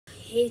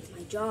hate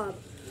my job,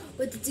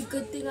 but it's a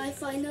good thing I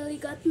finally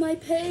got my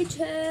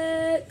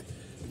paycheck.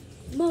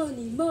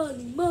 Money,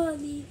 money,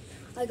 money.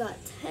 I got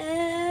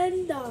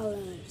 $10.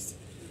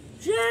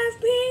 Jeff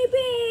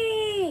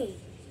Peepee!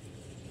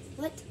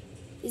 What?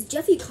 Is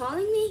Jeffy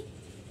calling me?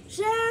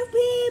 Jeff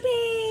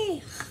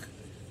Peepee!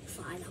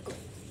 Fine, I'll go.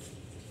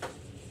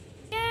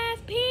 Jeff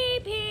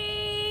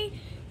Peepee!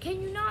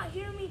 Can you not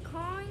hear me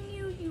calling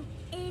you, you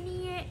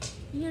idiot?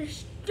 You're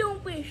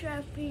stupid,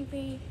 Chef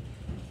Peepee.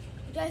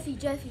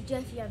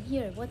 Jeffy, I'm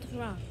here. What's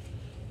wrong?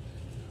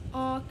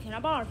 Can I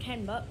borrow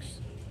 $10?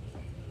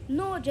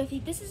 No, Jeffy,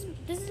 this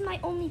is my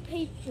only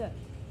paycheck.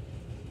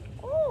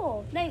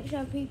 Oh, thanks,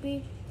 Chef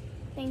Peepee.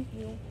 Thank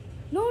you.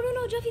 No,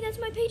 Jeffy, that's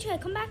my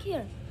paycheck. Come back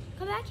here.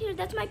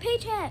 That's my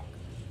paycheck.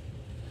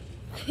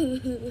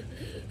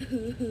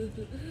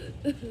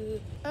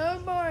 Oh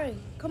boy,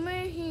 come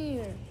in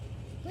here.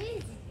 Where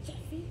is it,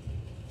 Jeffy?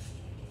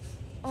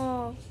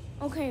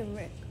 Okay,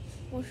 Rick.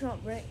 What's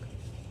up, Rick?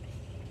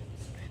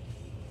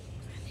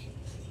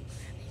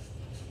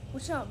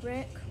 What's up,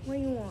 Rick? What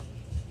do you want?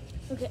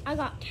 Okay, I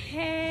got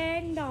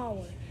 $10.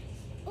 Oh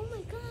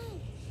my God,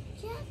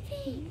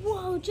 Jeffy!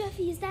 Whoa,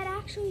 Jeffy, is that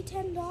actually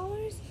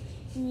 $10?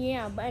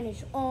 Yeah, but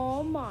it's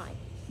all mine.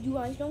 You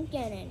guys don't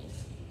get any.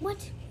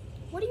 What?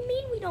 What do you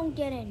mean we don't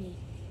get any?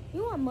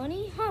 You want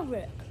money, huh,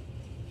 Rick?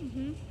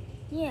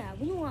 Yeah,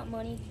 we want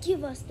money.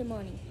 Give us the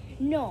money.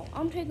 No,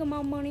 I'm taking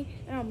my money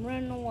and I'm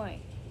running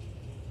away.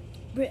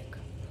 Rick,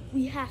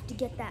 we have to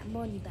get that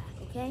money back,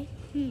 okay?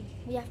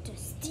 We have to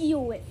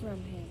steal it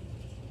from him.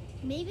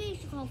 Maybe you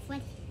should call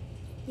Freddy.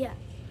 Yeah.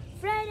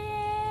 Freddy!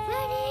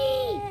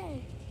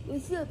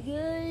 What's up,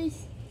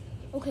 guys?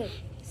 Okay,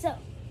 so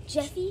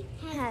Jeffy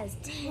has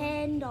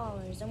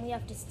 $10 and we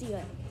have to steal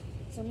it.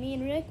 So me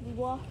and Rick, we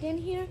walked in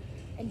here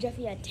and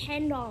Jeffy had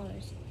 $10.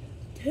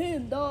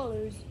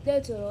 $10?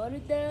 That's a lot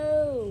of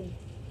dough.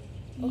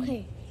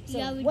 Okay, so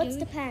Yeah, what's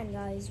the plan,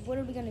 guys? What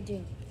are we gonna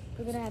do?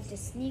 We're gonna have to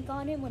sneak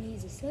on him when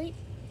he's asleep,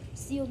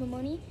 steal the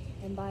money,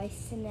 and buy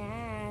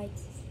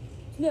snacks.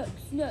 Snack.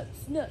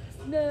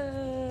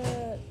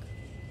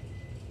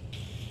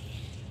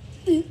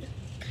 He's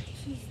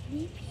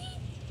sleepy?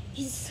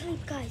 He's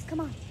asleep, guys. Come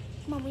on,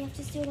 we have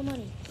to steal the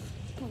money.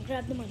 Come on,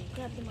 grab the money.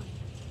 Come on.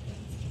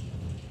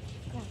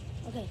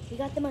 Okay, we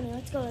got the money.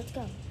 Let's go.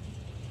 Okay.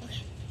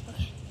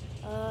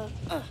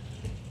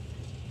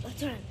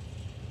 Let's run.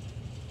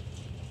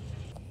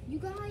 You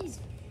guys,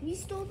 we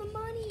stole the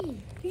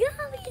money. Yeah,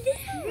 we did.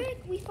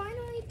 Rick, we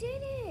finally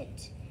did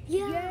it.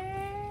 Yeah.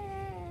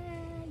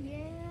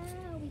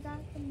 We got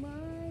the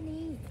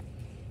money.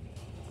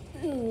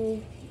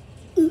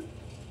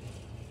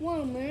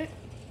 Wait a minute.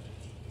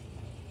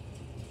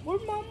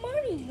 Where'd my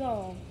money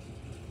go?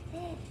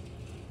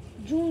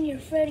 Junior,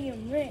 Freddy,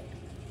 and Rick,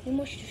 they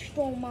must have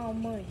stole my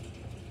money.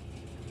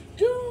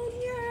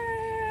 Junior!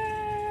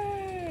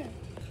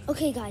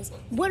 Okay, guys,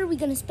 what are we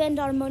gonna spend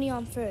our money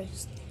on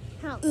first?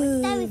 Let's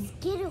start with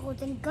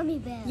Skittles and gummy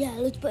bears. Yeah,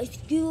 let's buy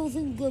Skittles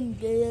and gummy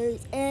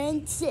bears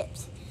and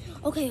chips.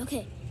 Okay.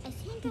 I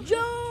think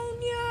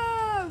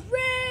Junior!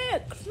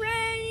 Rick!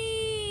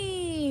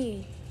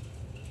 Freddy!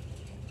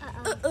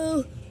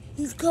 Uh-oh.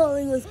 He's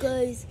calling us,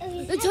 guys.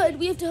 Let's hide.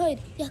 We have to hide.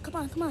 Yeah, come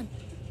on.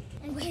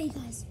 Okay,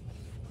 guys.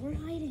 We're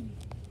hiding.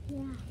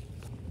 Yeah.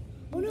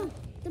 Oh, no.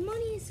 The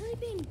money is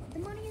slipping.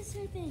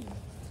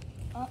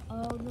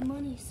 Uh-oh. The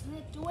money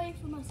slipped away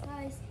from us,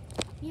 guys.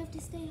 We have to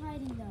stay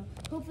hiding, though.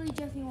 Hopefully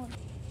Jeffy won't.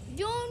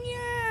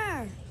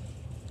 Junior!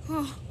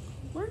 Huh.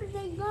 Where did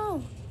they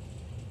go?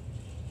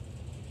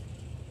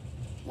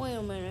 Wait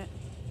a minute.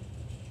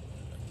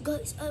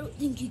 Guys, I don't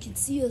think you can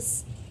see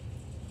us.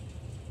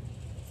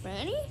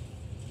 Freddy?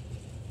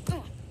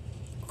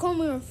 Come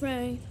here,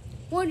 Freddy.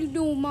 What you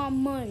do with my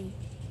money?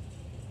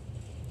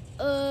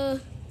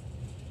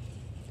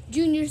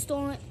 Junior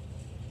stole it.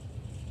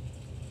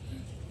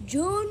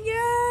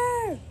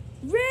 Junior!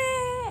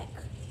 Rick!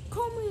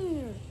 Come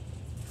here.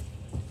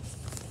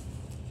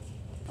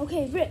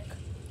 Okay, Rick.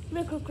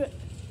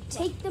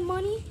 Take the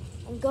money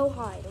and go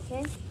hide,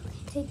 okay?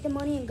 Take the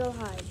money and go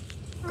hide.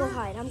 Go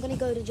hide. I'm gonna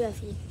go to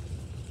Jeffy.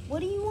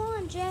 What do you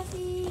want,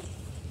 Jeffy?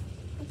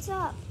 What's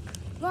up?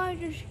 Guys,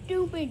 you're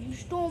stupid. You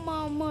stole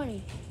my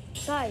money.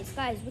 Guys,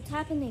 what's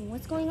happening?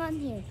 What's going on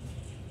here?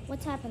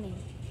 What's happening?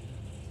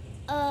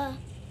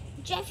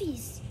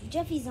 Jeffy's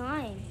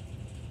lying.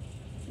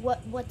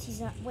 What's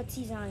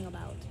he lying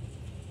about?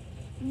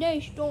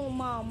 They stole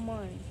my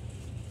money.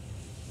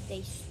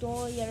 They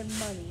stole your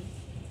money.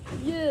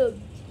 Yeah,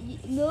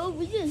 no,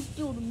 we didn't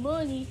steal the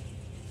money.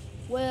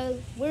 Well,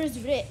 where's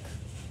Rick?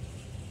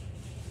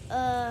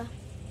 We're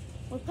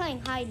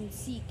playing hide and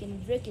seek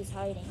and Rick is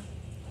hiding.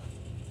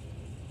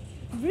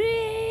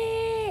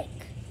 Rick!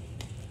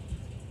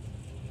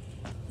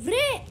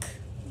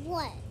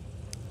 What?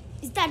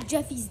 Is that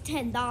Jeffy's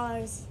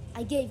 $10?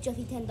 I gave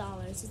Jeffy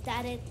 $10. Is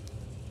that it?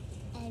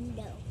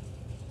 No.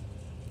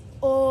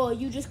 Oh,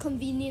 you just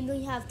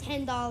conveniently have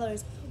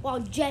 $10 while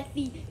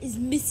Jeffy is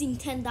missing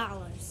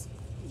 $10.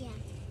 Yeah.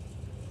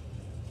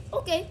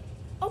 Okay.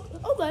 How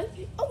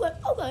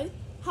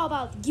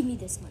about give me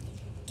this money?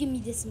 give me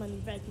this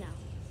money right now.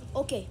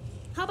 Okay,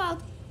 how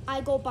about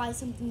I go buy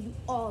something you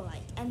all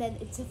like, and then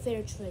it's a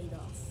fair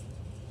trade-off.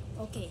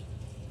 Okay.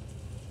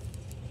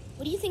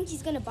 What do you think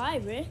he's gonna buy,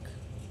 Rick?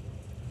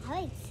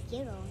 I like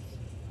Skittles.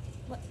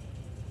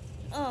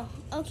 Oh,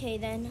 okay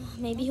then.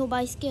 Maybe he'll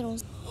buy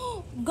Skittles.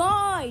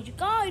 Guys!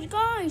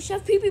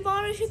 Chef Pee Pee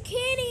bought us a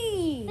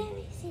kitty!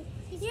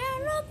 Yeah,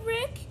 look,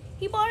 Rick!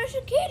 He bought us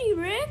a kitty,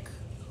 Rick!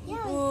 Yeah.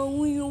 Oh,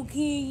 little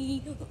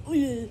kitty. Put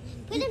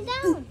him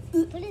down.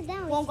 Put him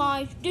down. Well,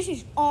 guys, this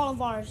is all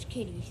of our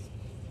kitties.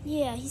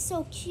 Yeah, he's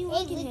so cute. Hey,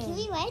 Look at him. can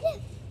we ride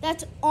him?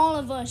 That's all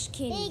of us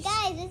kitties. Hey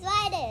guys, let's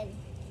ride him.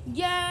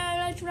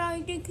 Yeah, let's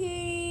ride the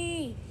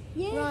kitty.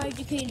 Yeah. Ride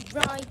the kitty,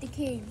 ride the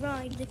kitty,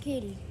 ride the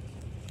kitty.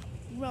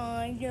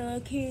 Ride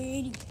the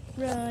kitty,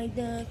 ride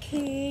the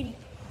kitty.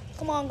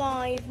 Come on,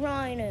 guys,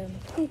 ride him.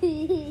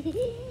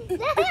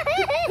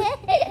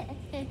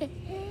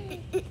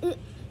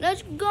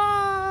 Let's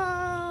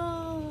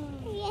go.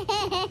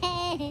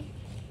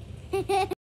 Yeah.